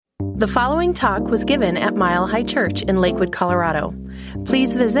The following talk was given at Mile High Church in Lakewood, Colorado.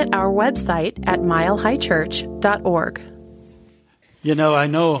 Please visit our website at milehighchurch.org. You know, I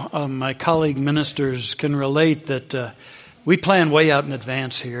know my colleague ministers can relate that we plan way out in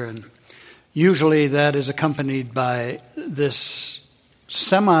advance here, and usually that is accompanied by this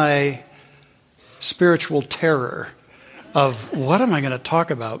semi-spiritual terror of what am I going to talk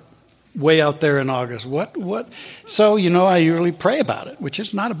about way out there in August? What? So, you know, I usually pray about it, which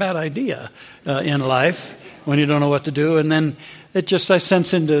is not a bad idea in life when you don't know what to do. And then I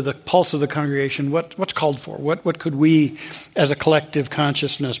sense into the pulse of the congregation what's called for. What could we as a collective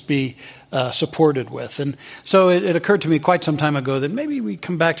consciousness be supported with? And so it occurred to me quite some time ago that maybe we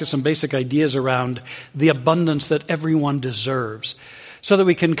come back to some basic ideas around the abundance that everyone deserves, so that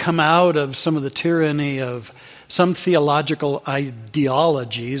we can come out of some of the tyranny of some theological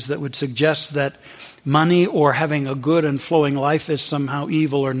ideologies that would suggest that money or having a good and flowing life is somehow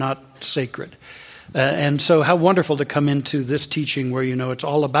evil or not sacred. And so how wonderful to come into this teaching where, you know, it's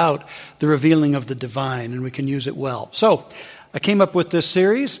all about the revealing of the divine and we can use it well. So I came up with this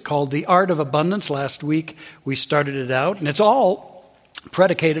series called The Art of Abundance. Last week we started it out, and it's all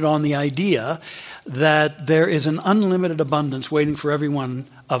predicated on the idea that there is an unlimited abundance waiting for every one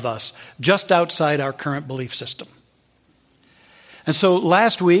of us just outside our current belief system. And so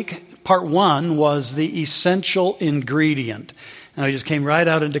last week, part one was the essential ingredient. And I just came right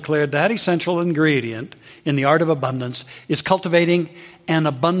out and declared that essential ingredient in the art of abundance is cultivating an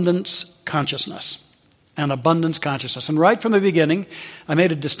abundance consciousness. An abundance consciousness. And right from the beginning, I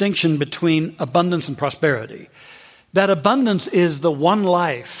made a distinction between abundance and prosperity. That abundance is the one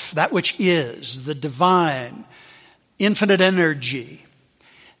life, that which is, the divine, infinite energy.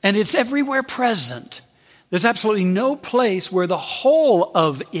 And it's everywhere present. There's absolutely no place where the whole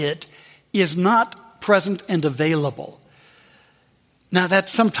of it is not present and available. Now, that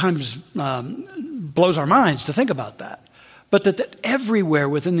sometimes blows our minds to think about that. But that everywhere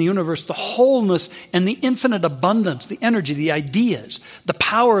within the universe, the wholeness and the infinite abundance, the energy, the ideas, the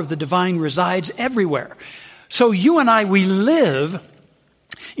power of the divine resides everywhere. So you and I, we live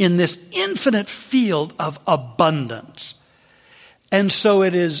in this infinite field of abundance. And so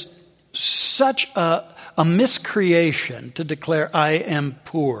it is such a miscreation to declare I am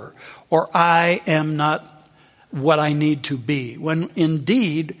poor or I am not what I need to be, when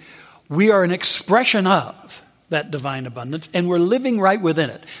indeed we are an expression of that divine abundance and we're living right within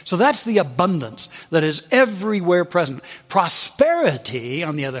it. So that's the abundance that is everywhere present. Prosperity,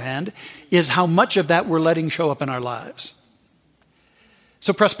 on the other hand, is how much of that we're letting show up in our lives.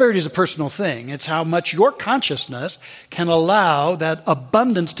 So prosperity is a personal thing. It's how much your consciousness can allow that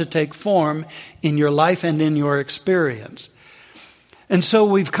abundance to take form in your life and in your experience. And so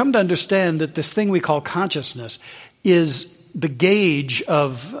we've come to understand that this thing we call consciousness is the gauge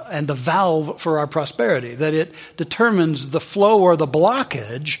of and the valve for our prosperity, that it determines the flow or the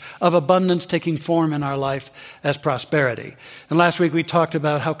blockage of abundance taking form in our life as prosperity. And last week we talked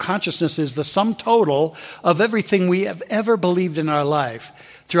about how consciousness is the sum total of everything we have ever believed in our life,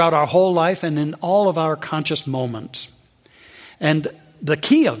 throughout our whole life and in all of our conscious moments. And the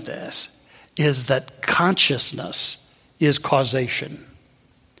key of this is that consciousness is causation.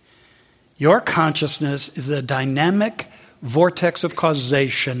 Your consciousness is a dynamic vortex of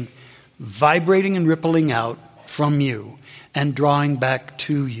causation vibrating and rippling out from you and drawing back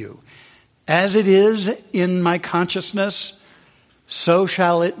to you. As it is in my consciousness, so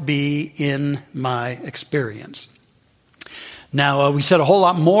shall it be in my experience. Now, we said a whole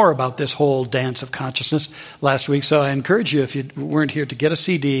lot more about this whole dance of consciousness last week, so I encourage you, if you weren't here, to get a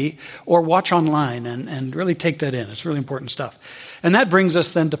CD or watch online and really take that in. It's really important stuff. And that brings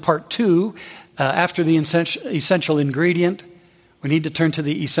us then to part two. After the essential ingredient, we need to turn to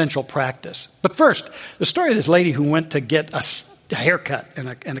the essential practice. But first, the story of this lady who went to get a haircut and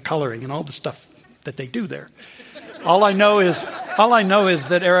a coloring and all the stuff that they do there. All I know is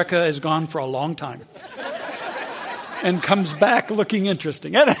that Erica is gone for a long time and comes back looking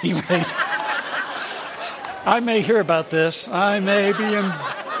interesting. At any rate, I may hear about this. I may be in...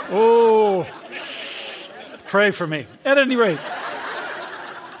 Oh, pray for me. At any rate.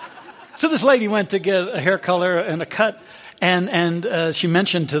 So this lady went to get a hair color and a cut, and she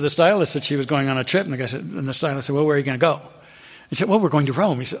mentioned to the stylist that she was going on a trip, and the stylist said, well, where are you going to go? He said, well, we're going to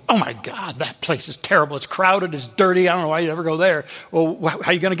Rome. He said, oh my God, that place is terrible. It's crowded, it's dirty. I don't know why you'd ever go there. Well, how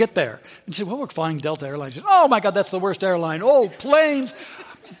are you going to get there? And she said, well, we're flying Delta Airlines. He said, oh my God, that's the worst airline. Oh, planes,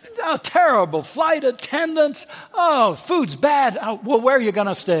 oh, terrible. Flight attendants, oh, food's bad. Oh, well, where are you going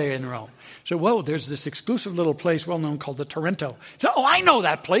to stay in Rome? So, well, there's this exclusive little place well known called the Trento. He said, oh, I know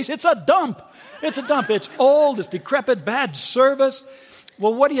that place. It's a dump. It's a dump. It's old. It's decrepit. Bad service.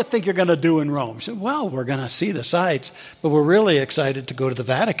 well, what do you think you're going to do in Rome? He said, well, we're going to see the sights, but we're really excited to go to the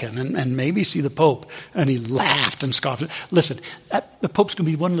Vatican and maybe see the Pope. And he laughed and scoffed. Listen, the Pope's going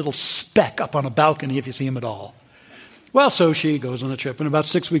to be one little speck up on a balcony if you see him at all. Well, so she goes on the trip, and about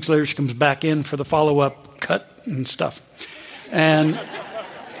 6 weeks later, she comes back in for the follow-up cut and stuff. And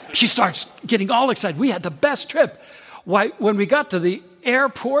she starts getting all excited. We had the best trip. Why, when we got to the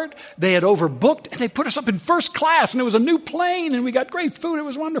airport, they had overbooked, and they put us up in first class, and it was a new plane, and we got great food. It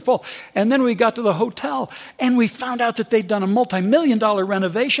was wonderful. And then we got to the hotel, and we found out that they'd done a multi-million-dollar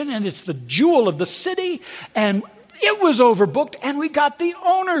renovation, and it's the jewel of the city, and it was overbooked, and we got the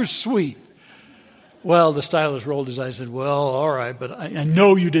owner's suite. Well, the stylist rolled his eyes and said, well, all right, but I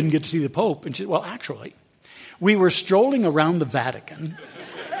know you didn't get to see the Pope. And she said, well, actually, we were strolling around the Vatican,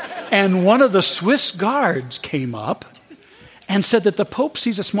 and one of the Swiss guards came up and said that the Pope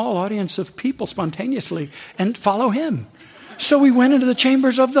sees a small audience of people spontaneously and follow him. So we went into the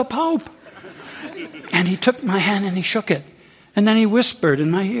chambers of the Pope. And he took my hand and he shook it. And then he whispered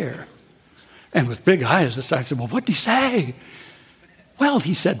in my ear. And with big eyes, the stylist said, well, what did he say? Well,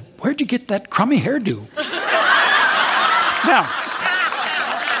 he said, where'd you get that crummy hairdo? Now,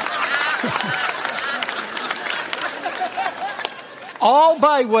 all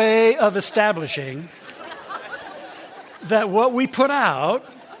by way of establishing that what we put out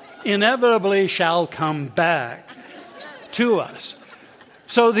inevitably shall come back to us.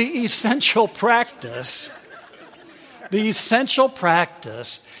 So the essential practice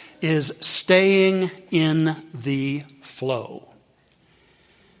is staying in the flow.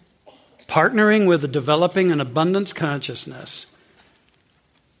 Partnering with a developing an abundance consciousness.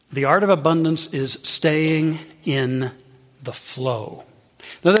 The art of abundance is staying in the flow.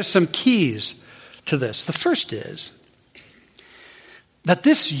 Now there's some keys to this. The first is that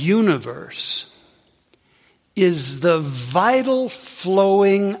this universe is the vital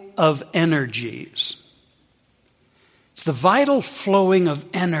flowing of energies. It's the vital flowing of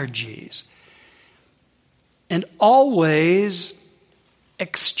energies. And always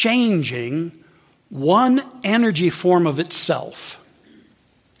exchanging one energy form of itself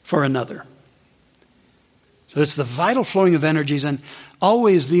for another. So it's the vital flowing of energies, and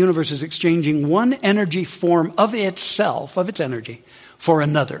always the universe is exchanging one energy form of itself, of its energy, for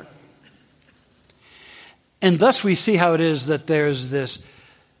another. And thus we see how it is that there's this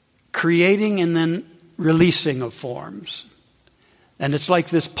creating and then releasing of forms. And it's like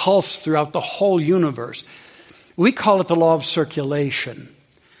this pulse throughout the whole universe. We call it the law of circulation,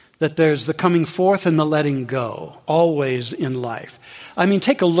 that there's the coming forth and the letting go, always in life. I mean,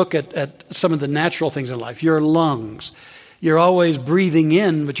 take a look at some of the natural things in life. Your lungs. You're always breathing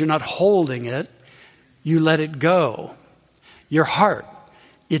in, but you're not holding it. You let it go. Your heart.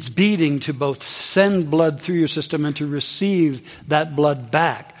 It's beating to both send blood through your system and to receive that blood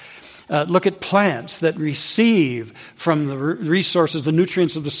back. Look at plants that receive from the resources, the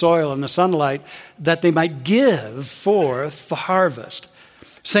nutrients of the soil and the sunlight, that they might give forth the harvest.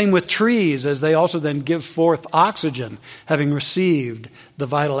 Same with trees, as they also then give forth oxygen, having received the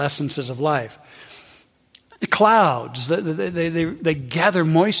vital essences of life. Clouds, they gather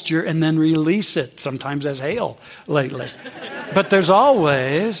moisture and then release it, sometimes as hail lately. But there's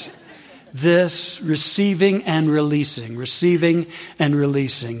always this receiving and releasing, giving and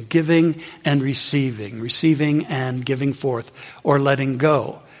receiving and giving forth or letting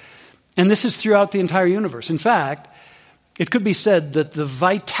go. And this is throughout the entire universe. In fact, it could be said that the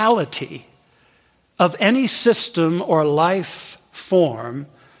vitality of any system or life form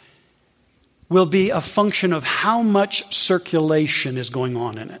will be a function of how much circulation is going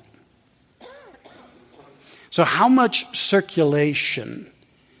on in it. So how much circulation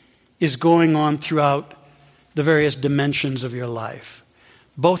is going on throughout the various dimensions of your life?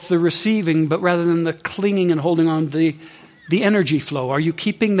 Both the receiving, but rather than the clinging and holding on to the energy flow. Are you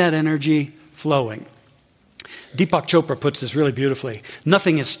keeping that energy flowing? Deepak Chopra puts this really beautifully.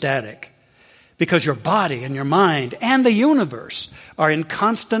 Nothing is static, because your body and your mind and the universe are in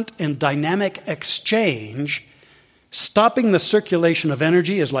constant and dynamic exchange. Stopping the circulation of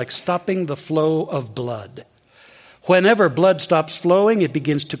energy is like stopping the flow of blood. Whenever blood stops flowing, it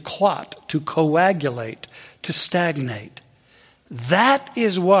begins to clot, to coagulate, to stagnate. That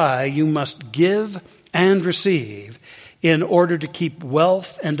is why you must give and receive in order to keep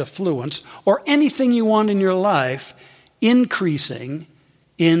wealth and affluence, or anything you want in your life, increasing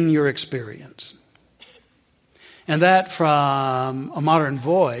in your experience. And that from a modern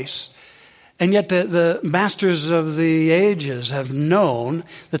voice. And yet the masters of the ages have known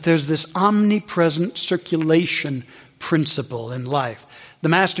that there's this omnipresent circulation principle in life. The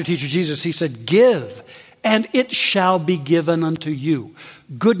master teacher Jesus, he said, give and it shall be given unto you.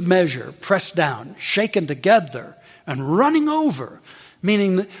 Good measure, pressed down, shaken together, and running over.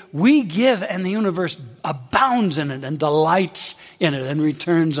 Meaning that we give and the universe abounds in it and delights in it and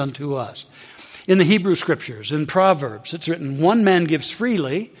returns unto us. In the Hebrew Scriptures, in Proverbs, it's written, one man gives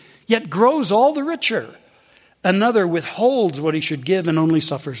freely, yet grows all the richer. Another withholds what he should give and only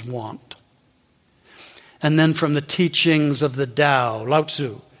suffers want. And then from the teachings of the Tao, Lao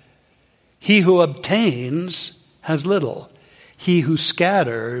Tzu, he who obtains has little. He who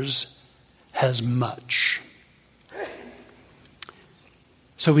scatters has much.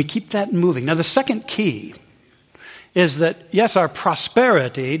 So we keep that moving. Now the second key is that, yes, our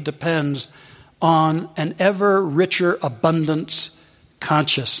prosperity depends on an ever richer abundance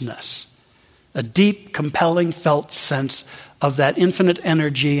consciousness. A deep, compelling, felt sense of that infinite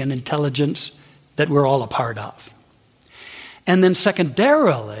energy and intelligence that we're all a part of. And then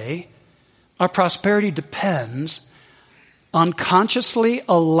secondarily, our prosperity depends on consciously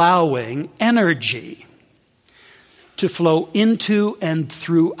allowing energy to flow into and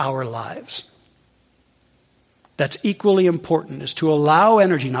through our lives. That's equally important, is to allow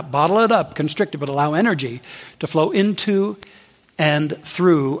energy, not bottle it up, constrict it, but allow energy to flow into and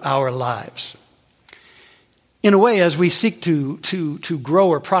through our lives. In a way, as we seek to grow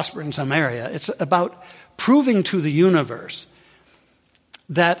or prosper in some area, it's about proving to the universe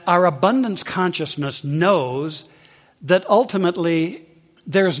that our abundance consciousness knows that ultimately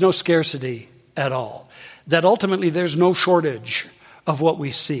there is no scarcity at all. That ultimately there's no shortage of what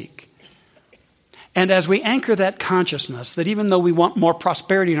we seek. And as we anchor that consciousness, that even though we want more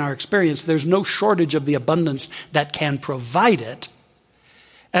prosperity in our experience, there's no shortage of the abundance that can provide it.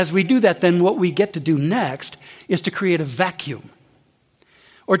 As we do that, then what we get to do next is to create a vacuum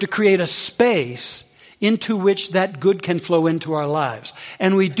or to create a space into which that good can flow into our lives.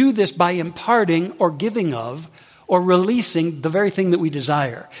 And we do this by imparting or giving of or releasing the very thing that we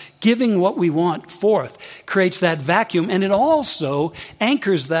desire. Giving what we want forth creates that vacuum, and it also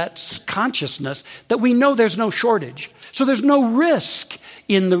anchors that consciousness that we know there's no shortage. So there's no risk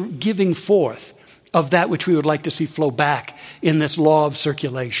in the giving forth of that which we would like to see flow back in this law of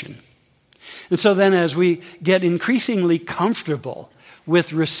circulation. And so then as we get increasingly comfortable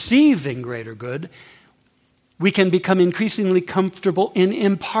with receiving greater good, we can become increasingly comfortable in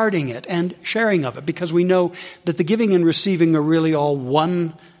imparting it and sharing of it, because we know that the giving and receiving are really all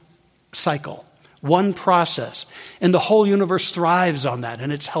one cycle, one process. And the whole universe thrives on that,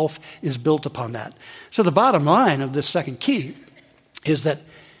 and its health is built upon that. So the bottom line of this second key is that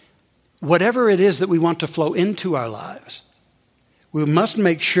whatever it is that we want to flow into our lives, we must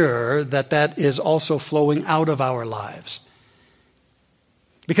make sure that that is also flowing out of our lives.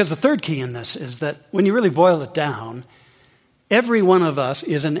 Because the third key in this is that when you really boil it down, every one of us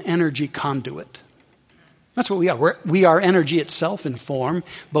is an energy conduit. That's what we are. We are energy itself in form,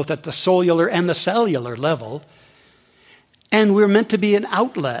 both at the cellular and the cellular level. And we're meant to be an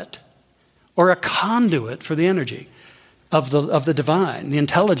outlet or a conduit for the energy of the divine, the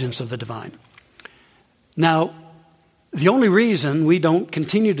intelligence of the divine. Now, the only reason we don't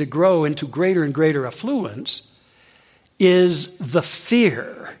continue to grow into greater and greater affluence is the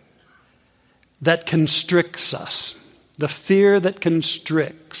fear that constricts us. The fear that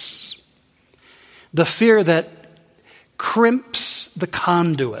constricts. The fear that crimps the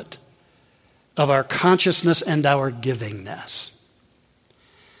conduit of our consciousness and our givingness.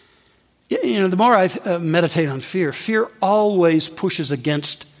 You know, the more I meditate on fear, fear always pushes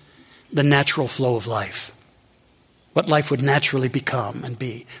against the natural flow of life. What life would naturally become and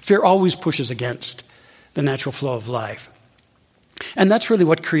be. Fear always pushes against the natural flow of life. And that's really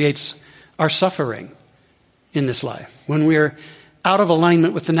what creates our suffering in this life, when we're out of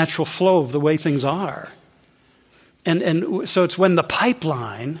alignment with the natural flow of the way things are. And so it's when the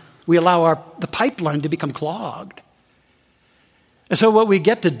pipeline, we allow the pipeline to become clogged. And so what we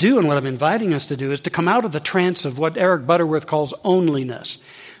get to do, and what I'm inviting us to do, is to come out of the trance of what Eric Butterworth calls onlyness,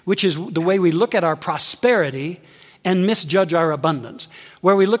 which is the way we look at our prosperity and misjudge our abundance,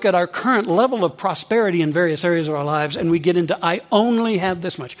 where we look at our current level of prosperity in various areas of our lives and we get into, I only have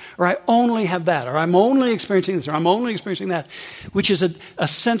this much, or I only have that, or I'm only experiencing this, or I'm only experiencing that, which is a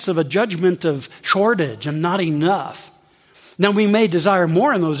sense of a judgment of shortage and not enough. Now, we may desire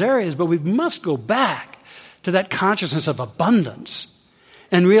more in those areas, but we must go back to that consciousness of abundance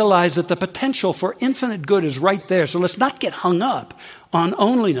and realize that the potential for infinite good is right there. So let's not get hung up on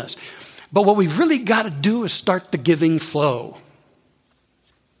onlyness. But what we've really got to do is start the giving flow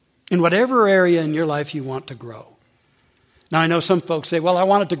in whatever area in your life you want to grow. Now, I know some folks say, well, I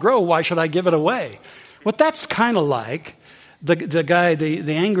want it to grow. Why should I give it away? Well, that's kind of like the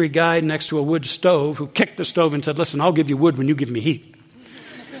angry guy next to a wood stove who kicked the stove and said, listen, I'll give you wood when you give me heat.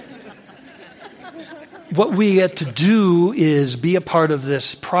 What we get to do is be a part of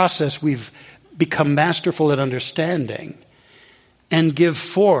this process we've become masterful at understanding and give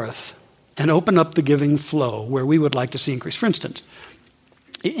forth and open up the giving flow where we would like to see increase. For instance,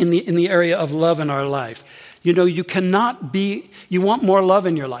 in the area of love in our life, you want more love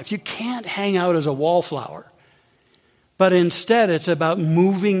in your life. You can't hang out as a wallflower. But instead, it's about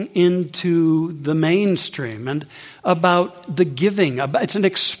moving into the mainstream and about the giving. It's an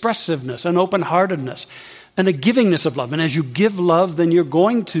expressiveness, an open-heartedness, and a givingness of love. And as you give love, then you're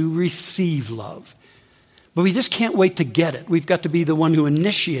going to receive love. But we just can't wait to get it. We've got to be the one who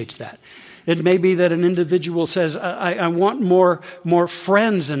initiates that. It may be that an individual says, I want more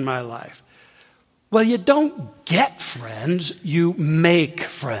friends in my life. Well, you don't get friends, you make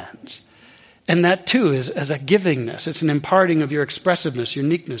friends. And that, too, is as a givingness. It's an imparting of your expressiveness, your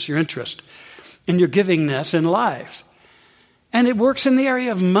uniqueness, your interest, and your givingness in life. And it works in the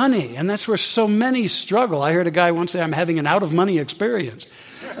area of money, and that's where so many struggle. I heard a guy once say, I'm having an out-of-money experience.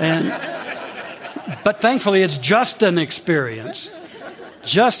 But thankfully, it's just an experience.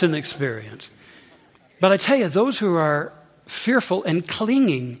 Just an experience. But I tell you, those who are fearful and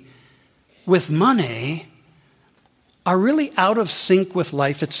clinging with money are really out of sync with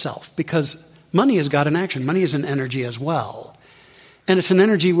life itself, because money has got an action. Money is an energy as well. And it's an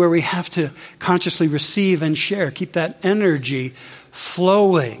energy where we have to consciously receive and share, keep that energy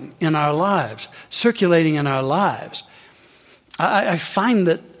flowing in our lives, circulating in our lives. I find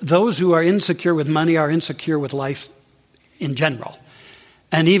that those who are insecure with money are insecure with life in general.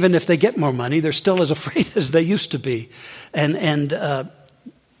 And even if they get more money, they're still as afraid as they used to be. And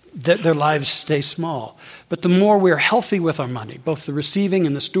their lives stay small. But the more we're healthy with our money, both the receiving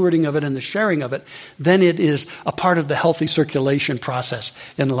and the stewarding of it and the sharing of it, then it is a part of the healthy circulation process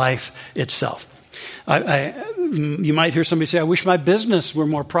in life itself. You might hear somebody say, I wish my business were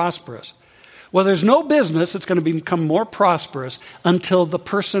more prosperous. Well, there's no business that's going to become more prosperous until the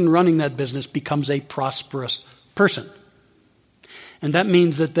person running that business becomes a prosperous person. And that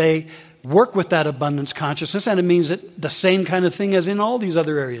means that they work with that abundance consciousness, and it means that the same kind of thing as in all these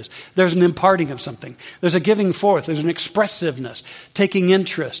other areas. There's an imparting of something. There's a giving forth. There's an expressiveness, taking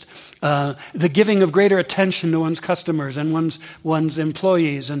interest, the giving of greater attention to one's customers and one's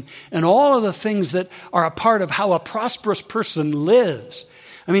employees, and all of the things that are a part of how a prosperous person lives.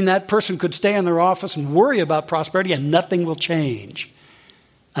 I mean, that person could stay in their office and worry about prosperity, and nothing will change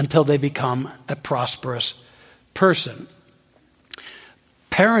until they become a prosperous person.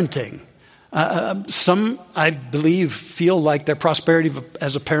 Parenting. Some, I believe, feel like their prosperity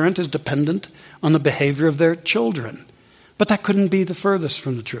as a parent is dependent on the behavior of their children. But that couldn't be the furthest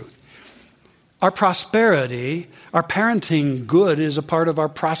from the truth. Our prosperity, our parenting good is a part of our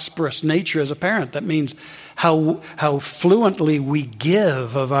prosperous nature as a parent. That means how fluently we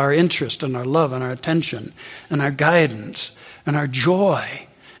give of our interest and our love and our attention and our guidance and our joy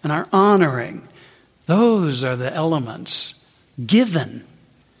and our honoring. Those are the elements given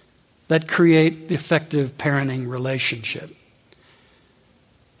that create the effective parenting relationship.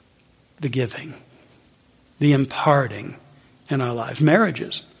 The giving, the imparting in our lives.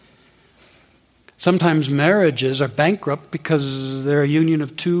 Marriages. Sometimes marriages are bankrupt because they're a union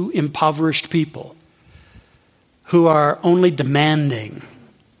of two impoverished people who are only demanding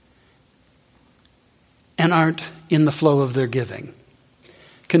and aren't in the flow of their giving,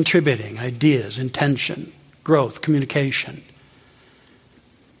 contributing ideas, intention, growth, communication,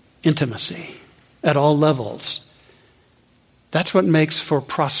 intimacy at all levels. That's what makes for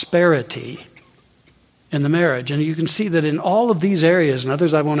prosperity in the marriage. And you can see that in all of these areas, and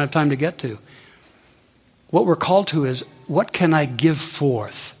others I won't have time to get to, what we're called to is, what can I give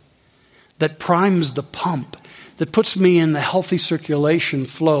forth that primes the pump, that puts me in the healthy circulation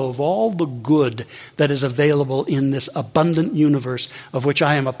flow of all the good that is available in this abundant universe of which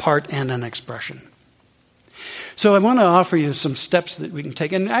I am a part and an expression. So I want to offer you some steps that we can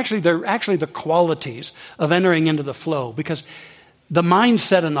take. And actually, they're actually the qualities of entering into the flow, because the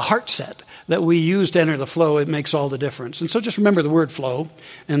mindset and the heart set that we use to enter the flow, it makes all the difference. And so just remember the word flow,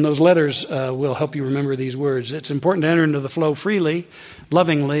 and those letters will help you remember these words. It's important to enter into the flow freely,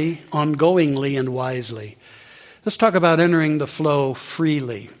 lovingly, ongoingly, and wisely. Let's talk about entering the flow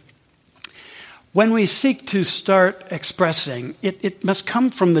freely. When we seek to start expressing, it must come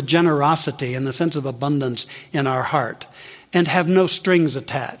from the generosity and the sense of abundance in our heart and have no strings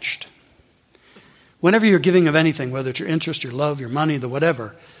attached. Whenever you're giving of anything, whether it's your interest, your love, your money, the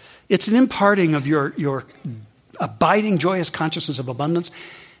whatever, it's an imparting of your abiding, joyous consciousness of abundance,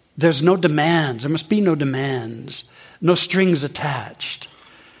 There's no demands. There must be no demands, no strings attached.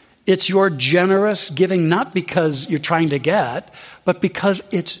 It's your generous giving, not because you're trying to get, but because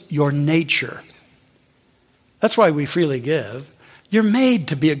it's your nature. That's why we freely give. You're made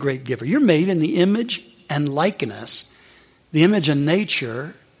to be a great giver. You're made in the image and likeness, the image and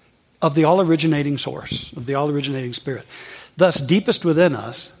nature of the all-originating source, of the all-originating Spirit. Thus, deepest within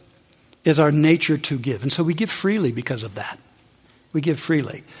us is our nature to give. And so we give freely because of that. We give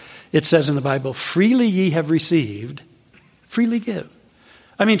freely. It says in the Bible, freely ye have received, freely give.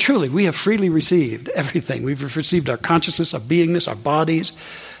 I mean, truly, we have freely received everything. We've received our consciousness, our beingness, our bodies.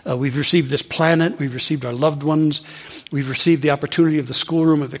 We've received this planet. We've received our loved ones. We've received the opportunity of the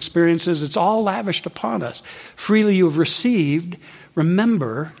schoolroom of experiences. It's all lavished upon us. Freely you have received.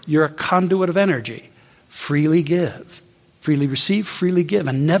 Remember, you're a conduit of energy. Freely give. Freely receive, freely give.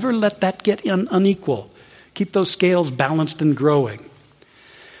 And never let that get unequal. Keep those scales balanced and growing.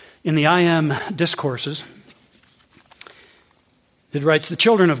 In the I Am discourses, it writes, the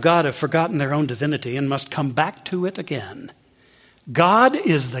children of God have forgotten their own divinity and must come back to it again. God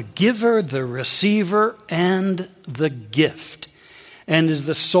is the giver, the receiver, and the gift, and is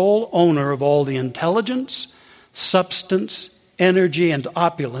the sole owner of all the intelligence, substance, energy, and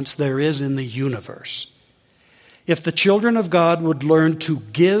opulence there is in the universe. If the children of God would learn to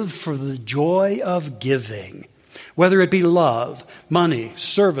give for the joy of giving, whether it be love, money,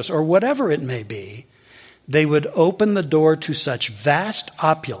 service, or whatever it may be, they would open the door to such vast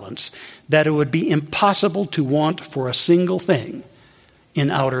opulence that it would be impossible to want for a single thing in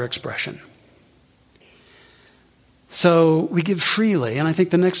outer expression. So we give freely, and I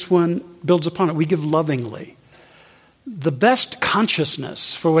think the next one builds upon it. We give lovingly. The best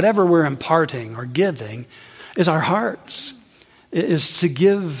consciousness for whatever we're imparting or giving is our hearts, is to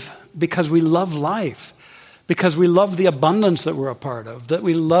give because we love life, because we love the abundance that we're a part of, that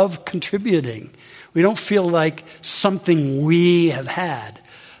we love contributing. We don't feel like something we have had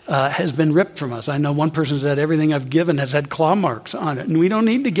has been ripped from us. I know one person said everything I've given has had claw marks on it, and we don't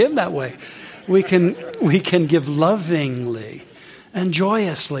need to give that way. We can give lovingly and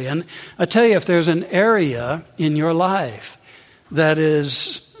joyously. And I tell you, if there's an area in your life that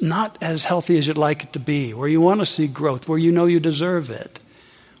is not as healthy as you'd like it to be, where you want to see growth, where you know you deserve it,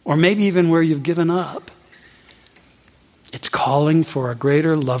 or maybe even where you've given up, it's calling for a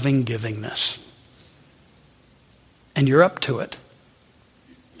greater loving givingness. And you're up to it.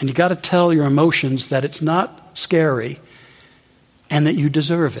 And you got to tell your emotions that it's not scary and that you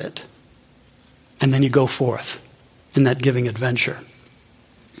deserve it. And then you go forth in that giving adventure.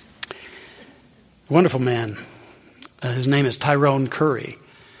 A wonderful man. His name is Tyrone Curry.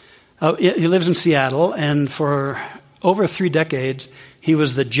 He lives in Seattle, and for over 3 decades, he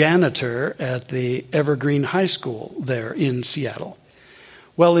was the janitor at the Evergreen High School there in Seattle.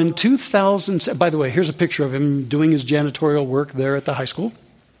 Well, in 2000, by the way, here's a picture of him doing his janitorial work there at the high school.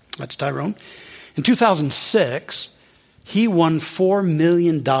 That's Tyrone. In 2006, he won $4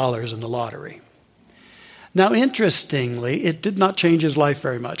 million in the lottery. Now, interestingly, it did not change his life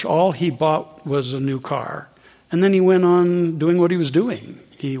very much. All he bought was a new car. And then he went on doing what he was doing.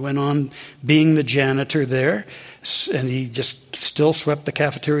 He went on being the janitor there, and he just still swept the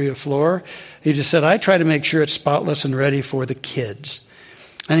cafeteria floor. He just said, I try to make sure it's spotless and ready for the kids.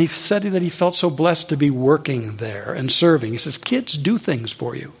 And he said that he felt so blessed to be working there and serving. He says, kids do things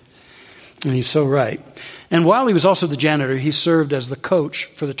for you. And he's so right. And while he was also the janitor, he served as the coach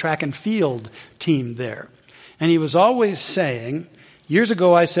for the track and field team there. And he was always saying, years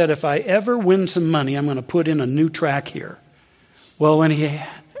ago I said, if I ever win some money, I'm going to put in a new track here. Well, when he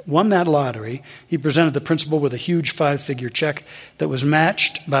won that lottery, he presented the principal with a huge 5-figure check that was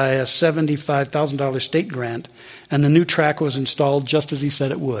matched by a $75,000 state grant, and the new track was installed just as he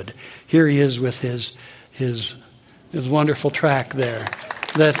said it would. Here he is with his wonderful track there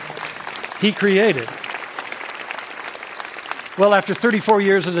that he created. Well, after 34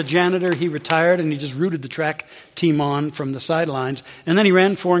 years as a janitor, he retired, and he just rooted the track team on from the sidelines, and then he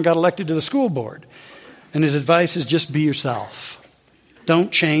ran for and got elected to the school board. And his advice is just be yourself.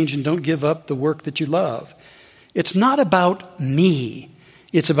 Don't change and don't give up the work that you love. It's not about me.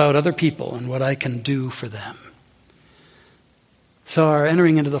 It's about other people and what I can do for them. So our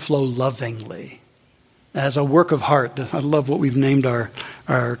entering into the flow lovingly as a work of heart. I love what we've named our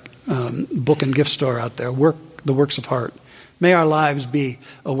book and gift store out there, the works of heart. May our lives be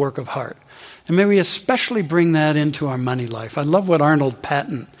a work of heart. And may we especially bring that into our money life. I love what Arnold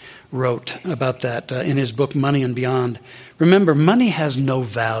Patton wrote about that in his book, Money and Beyond. Remember, money has no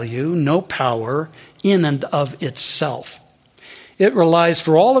value, no power in and of itself. It relies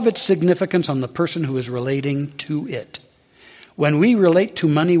for all of its significance on the person who is relating to it. When we relate to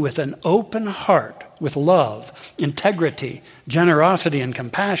money with an open heart, with love, integrity, generosity, and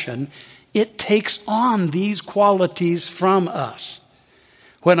compassion, it takes on these qualities from us.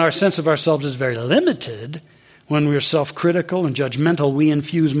 When our sense of ourselves is very limited, when we're self-critical and judgmental, we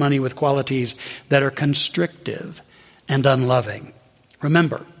infuse money with qualities that are constrictive and unloving.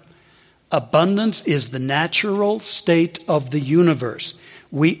 Remember, abundance is the natural state of the universe.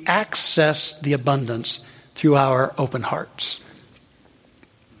 We access the abundance through our open hearts.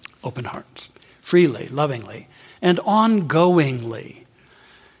 Open hearts. Freely, lovingly, and ongoingly.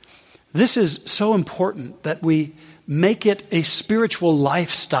 This is so important that we make it a spiritual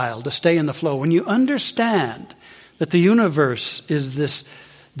lifestyle to stay in the flow. When you understand that the universe is this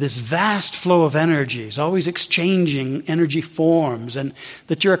vast flow of energies, always exchanging energy forms, and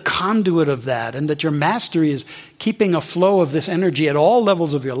that you're a conduit of that, and that your mastery is keeping a flow of this energy at all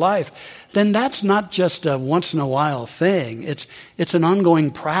levels of your life, then that's not just a once-in-a-while thing. It's an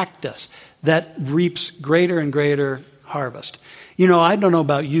ongoing practice that reaps greater and greater harvest. You know, I don't know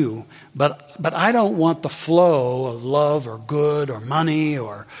about you, but I don't want the flow of love or good or money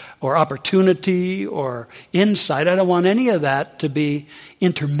or opportunity or insight. I don't want any of that to be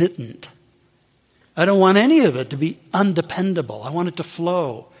intermittent. I don't want any of it to be undependable. I want it to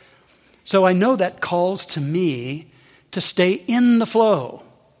flow. So I know that calls to me to stay in the flow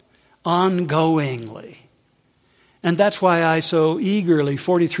ongoingly. And that's why I so eagerly,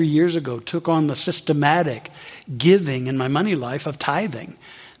 43 years ago, took on the systematic giving in my money life of tithing.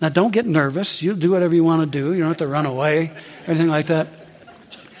 Now, don't get nervous. You'll do whatever you want to do. You don't have to run away or anything like that.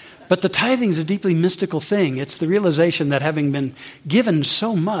 But the tithing is a deeply mystical thing. It's the realization that having been given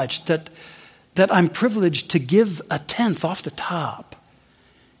so much that I'm privileged to give a tenth off the top,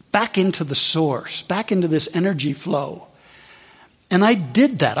 back into the source, back into this energy flow. And I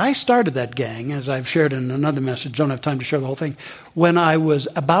did that. I started that gang, as I've shared in another message, don't have time to share the whole thing, when I was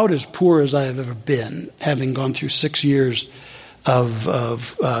about as poor as I have ever been, having gone through 6 years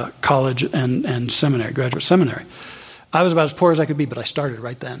of college and seminary, graduate seminary. I was about as poor as I could be, but I started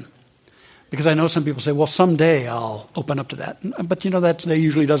right then. Because I know some people say, well, someday I'll open up to that. But you know, that day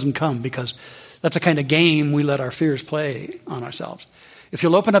usually doesn't come, because that's a kind of game we let our fears play on ourselves. If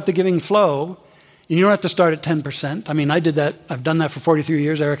you'll open up the giving flow, you don't have to start at 10%. I mean, I did that. I've done that for 43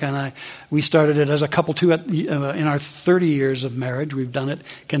 years. Erica and I, we started it as a couple too. In our 30 years of marriage, we've done it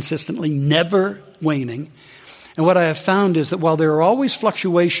consistently, never waning. And what I have found is that while there are always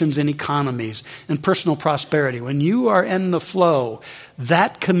fluctuations in economies and personal prosperity, when you are in the flow,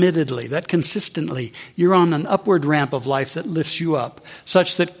 that committedly, that consistently, you're on an upward ramp of life that lifts you up,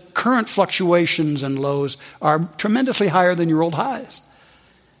 such that current fluctuations and lows are tremendously higher than your old highs.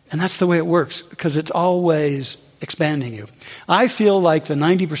 And that's the way it works, because it's always expanding you. I feel like the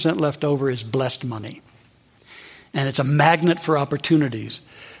 90% left over is blessed money. And it's a magnet for opportunities,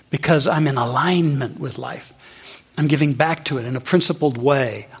 because I'm in alignment with life. I'm giving back to it in a principled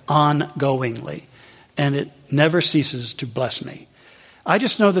way, ongoingly. And it never ceases to bless me. I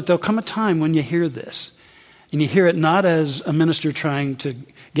just know that there'll come a time when you hear this. And you hear it not as a minister trying to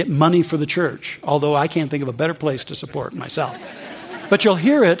get money for the church, although I can't think of a better place to support myself. But you'll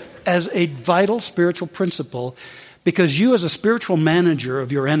hear it as a vital spiritual principle, because you, as a spiritual manager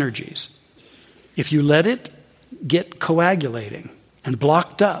of your energies, if you let it get coagulating and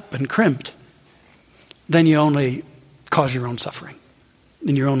blocked up and crimped, then you only cause your own suffering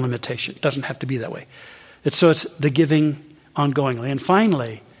and your own limitation. It doesn't have to be that way. It's the giving ongoingly. And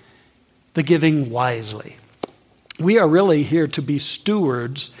finally, the giving wisely. We are really here to be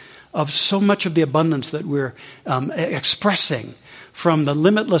stewards of so much of the abundance that we're expressing from the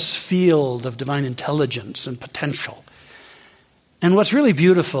limitless field of divine intelligence and potential. And what's really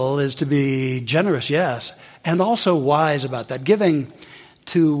beautiful is to be generous, yes, and also wise about that, giving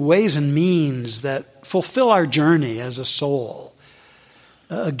to ways and means that fulfill our journey as a soul,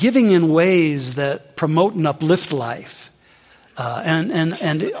 giving in ways that promote and uplift life,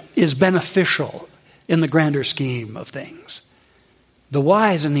 and is beneficial in the grander scheme of things. The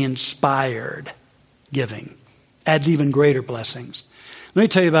wise and the inspired giving adds even greater blessings. Let me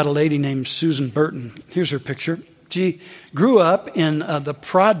tell you about a lady named Susan Burton. Here's her picture. She grew up in the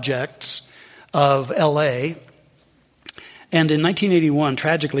projects of L.A., and in 1981,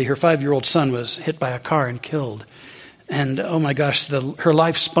 tragically, her 5-year-old son was hit by a car and killed. And oh my gosh, her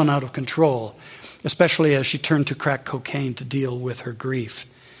life spun out of control, especially as she turned to crack cocaine to deal with her grief.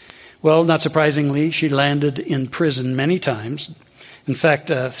 Well, not surprisingly, she landed in prison many times. In fact,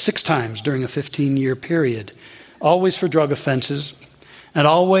 6 times during a 15-year period, always for drug offenses, and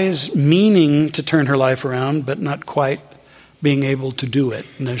always meaning to turn her life around, but not quite being able to do it.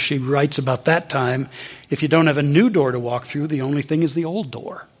 And as she writes about that time, if you don't have a new door to walk through, the only thing is the old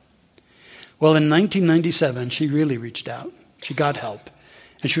door. Well, in 1997, she really reached out. She got help.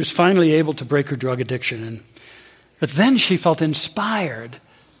 And she was finally able to break her drug addiction. But then she felt inspired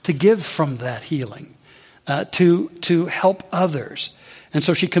to give from that healing, to help others. And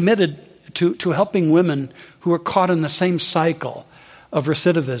so she committed to helping women who were caught in the same cycle of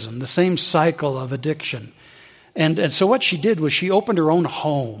recidivism, the same cycle of addiction. And so what she did was she opened her own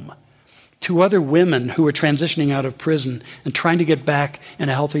home to other women who were transitioning out of prison and trying to get back in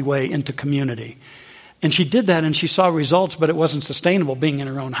a healthy way into community. And she did that and she saw results, but it wasn't sustainable being in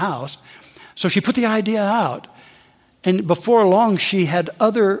her own house. So she put the idea out. And before long, she had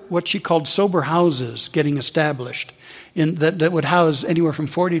other, what she called sober houses getting established that would house anywhere from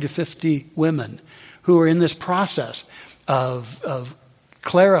 40 to 50 women who were in this process of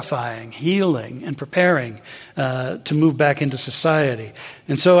clarifying, healing, and preparing to move back into society.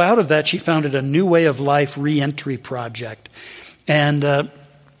 And so out of that, she founded a New Way of Life reentry project. And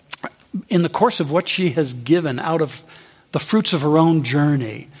in the course of what she has given out of the fruits of her own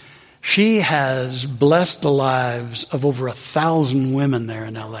journey, she has blessed the lives of over 1,000 women there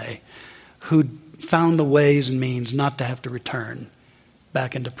in L.A. who found the ways and means not to have to return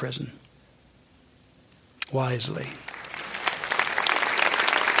back into prison. Wisely.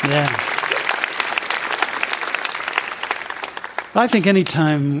 Yeah. I think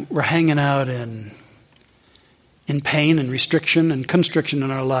anytime we're hanging out in pain and restriction and constriction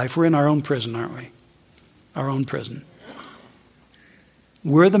in our life, we're in our own prison, aren't we? Our own prison.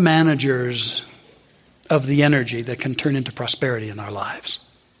 We're the managers of the energy that can turn into prosperity in our lives.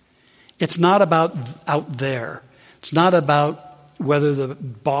 It's not about out there. It's not about whether the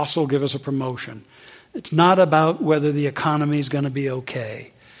boss will give us a promotion. It's not about whether the economy is going to be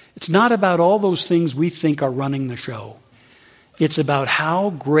okay. It's not about all those things we think are running the show. It's about how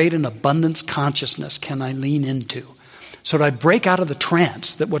great an abundance consciousness can I lean into so that I break out of the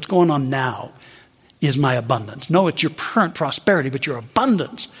trance that what's going on now is my abundance. No, it's your current prosperity, but your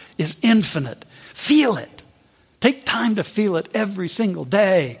abundance is infinite. Feel it. Take time to feel it every single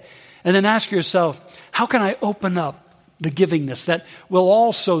day. And then ask yourself, how can I open up the givingness that will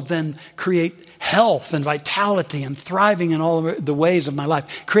also then create health and vitality and thriving in all the ways of my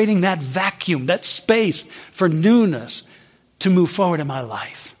life, creating that vacuum, that space for newness to move forward in my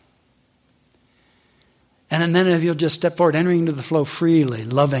life. And then if you'll just step forward, entering into the flow freely,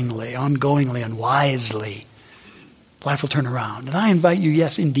 lovingly, ongoingly, and wisely, life will turn around. And I invite you,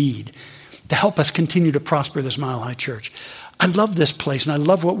 yes, indeed, to help us continue to prosper this Mile High Church. I love this place, and I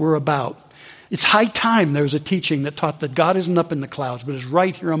love what we're about. It's high time there was a teaching that taught that God isn't up in the clouds, but is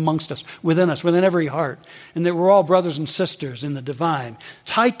right here amongst us, within every heart, and that we're all brothers and sisters in the divine.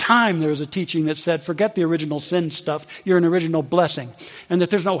 It's high time there was a teaching that said, forget the original sin stuff, you're an original blessing, and that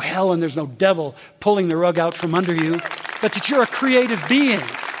there's no hell and there's no devil pulling the rug out from under you, but that you're a creative being,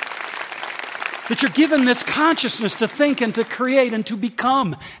 that you're given this consciousness to think and to create and to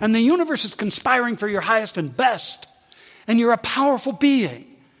become, and the universe is conspiring for your highest and best, and you're a powerful being.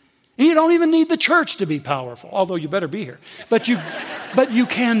 And you don't even need the church to be powerful, although you better be here. But you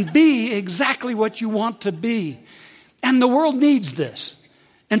can be exactly what you want to be. And the world needs this.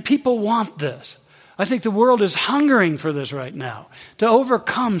 And people want this. I think the world is hungering for this right now, to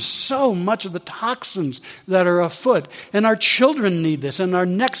overcome so much of the toxins that are afoot. And our children need this, and our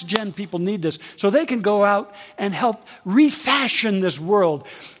next gen people need this, so they can go out and help refashion this world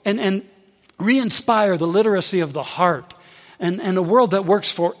and re-inspire the literacy of the heart. And a world that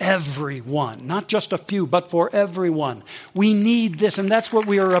works for everyone, not just a few, but for everyone. We need this, and that's what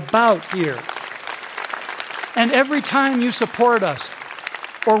we are about here. And every time you support us,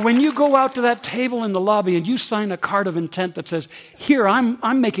 or when you go out to that table in the lobby and you sign a card of intent that says, here, I'm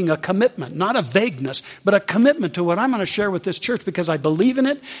making a commitment, not a vagueness, but a commitment to what I'm going to share with this church because I believe in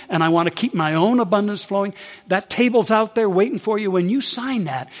it and I want to keep my own abundance flowing. That table's out there waiting for you. When you sign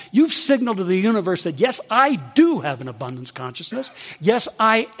that, you've signaled to the universe that, yes, I do have an abundance consciousness. Yes,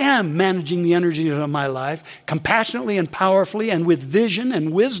 I am managing the energy of my life compassionately and powerfully and with vision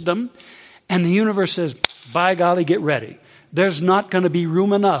and wisdom. And the universe says, by golly, get ready. There's not going to be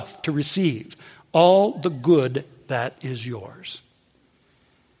room enough to receive all the good that is yours.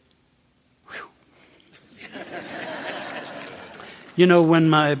 You know, when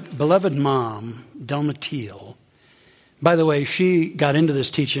my beloved mom, Teel, by the way, she got into this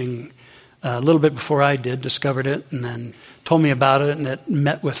teaching a little bit before I did, discovered it, and then told me about it, and it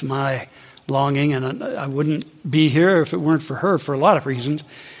met with my longing, and I wouldn't be here if it weren't for her for a lot of reasons.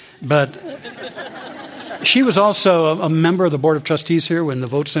 But She was also a member of the Board of Trustees here when the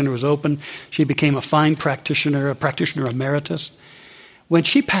Vote Center was open. She became a fine practitioner, a practitioner emeritus. When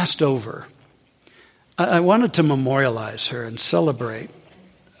she passed over, I wanted to memorialize her and celebrate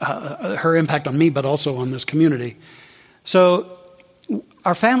her impact on me, but also on this community. So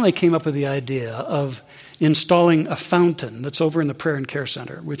our family came up with the idea of installing a fountain that's over in the Prayer and Care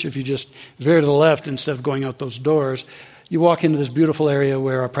Center, which if you just veer to the left instead of going out those doors, you walk into this beautiful area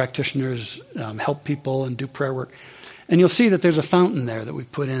where our practitioners help people and do prayer work. And you'll see that there's a fountain there that we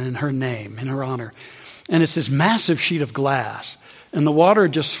put in her name, in her honor. And it's this massive sheet of glass. And the water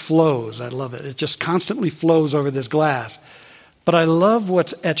just flows. I love it. It just constantly flows over this glass. But I love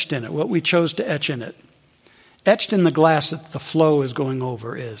what's etched in it, what we chose to etch in it. Etched in the glass that the flow is going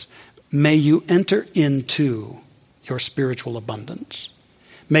over is, may you enter into your spiritual abundance.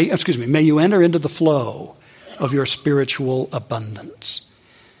 May you enter into the flow of your spiritual abundance.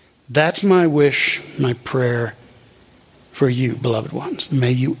 That's my wish, my prayer for you, beloved ones.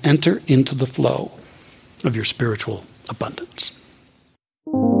 May you enter into the flow of your spiritual abundance.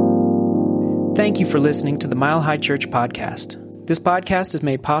 Thank you for listening to the Mile High Church podcast. This podcast is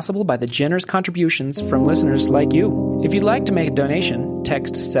made possible by the generous contributions from listeners like you. If you'd like to make a donation,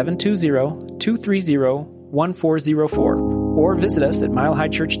 text 720-230-1404 or visit us at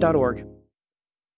milehighchurch.org.